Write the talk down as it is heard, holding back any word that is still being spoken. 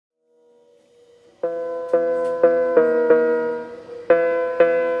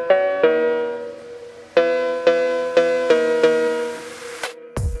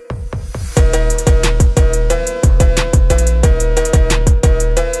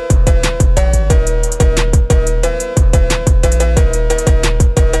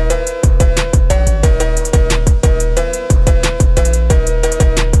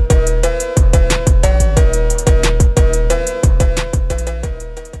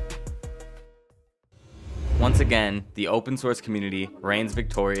once again, the open source community reigns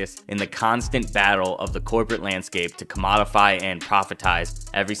victorious in the constant battle of the corporate landscape to commodify and profitize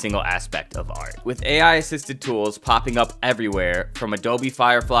every single aspect of art. With AI-assisted tools popping up everywhere, from Adobe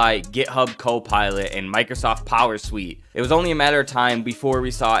Firefly, GitHub Copilot, and Microsoft Power Suite, it was only a matter of time before we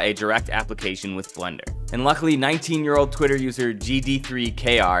saw a direct application with Blender. And luckily, 19-year-old Twitter user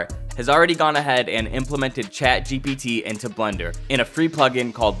GD3KR has already gone ahead and implemented ChatGPT into Blender in a free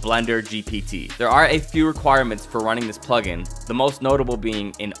plugin called Blender GPT. There are a few requirements for running this plugin, the most notable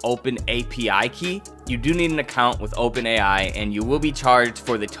being an open API key. You do need an account with OpenAI, and you will be charged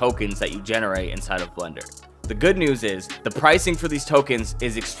for the tokens that you generate inside of Blender. The good news is, the pricing for these tokens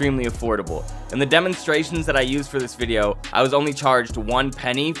is extremely affordable. In the demonstrations that I used for this video, I was only charged 1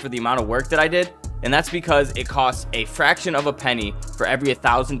 penny for the amount of work that I did, and that's because it costs a fraction of a penny for every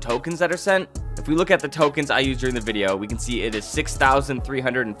 1,000 tokens that are sent. If we look at the tokens I used during the video, we can see it is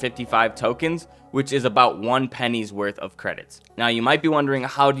 6,355 tokens, which is about 1 penny's worth of credits. Now you might be wondering,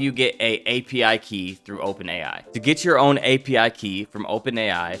 how do you get a API key through OpenAI? To get your own API key from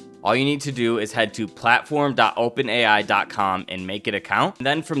OpenAI, all you need to do is head to platform.openai.com and make an account. And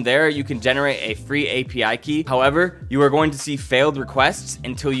then from there, you can generate a free API key. However, you are going to see failed requests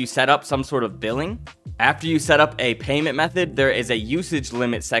until you set up some sort of billing. After you set up a payment method, there is a usage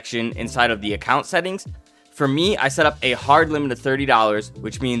limit section inside of the account settings. For me, I set up a hard limit of $30,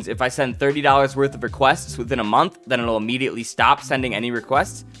 which means if I send $30 worth of requests within a month, then it'll immediately stop sending any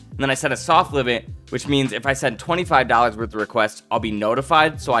requests. And then I set a soft limit, which means if I send $25 worth of requests, I'll be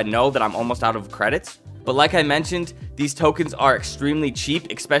notified so I know that I'm almost out of credits. But like I mentioned, these tokens are extremely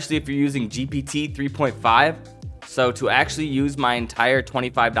cheap, especially if you're using GPT 3.5. So to actually use my entire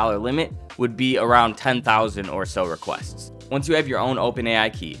 $25 limit would be around 10,000 or so requests. Once you have your own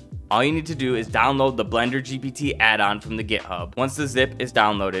OpenAI key, all you need to do is download the Blender GPT add-on from the GitHub. Once the zip is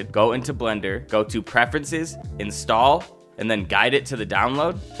downloaded, go into Blender, go to Preferences, Install, and then guide it to the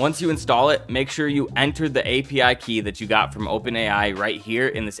download. Once you install it, make sure you enter the API key that you got from OpenAI right here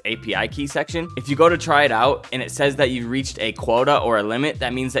in this API key section. If you go to try it out and it says that you've reached a quota or a limit,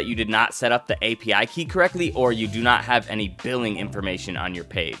 that means that you did not set up the API key correctly, or you do not have any billing information on your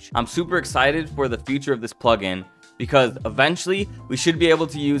page. I'm super excited for the future of this plugin, because eventually we should be able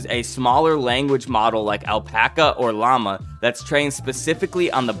to use a smaller language model like Alpaca or Llama that's trained specifically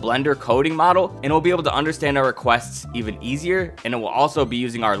on the Blender coding model, and we'll be able to understand our requests even easier, and it will also be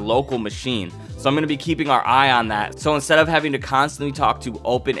using our local machine. So I'm going to be keeping our eye on that. So instead of having to constantly talk to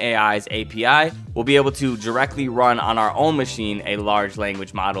OpenAI's API, we'll be able to directly run on our own machine a large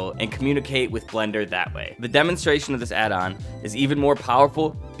language model and communicate with Blender that way. The demonstration of this add-on is even more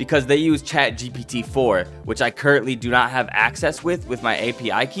powerful because they use ChatGPT 4, which I currently do not have access with my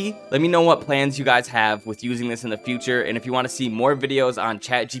API key. Let me know what plans you guys have with using this in the future, and if you want to see more videos on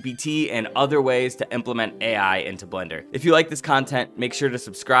ChatGPT and other ways to implement AI into Blender. If you like this content, make sure to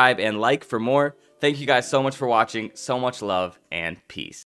subscribe and like for more. Thank you guys so much for watching. So much love and peace.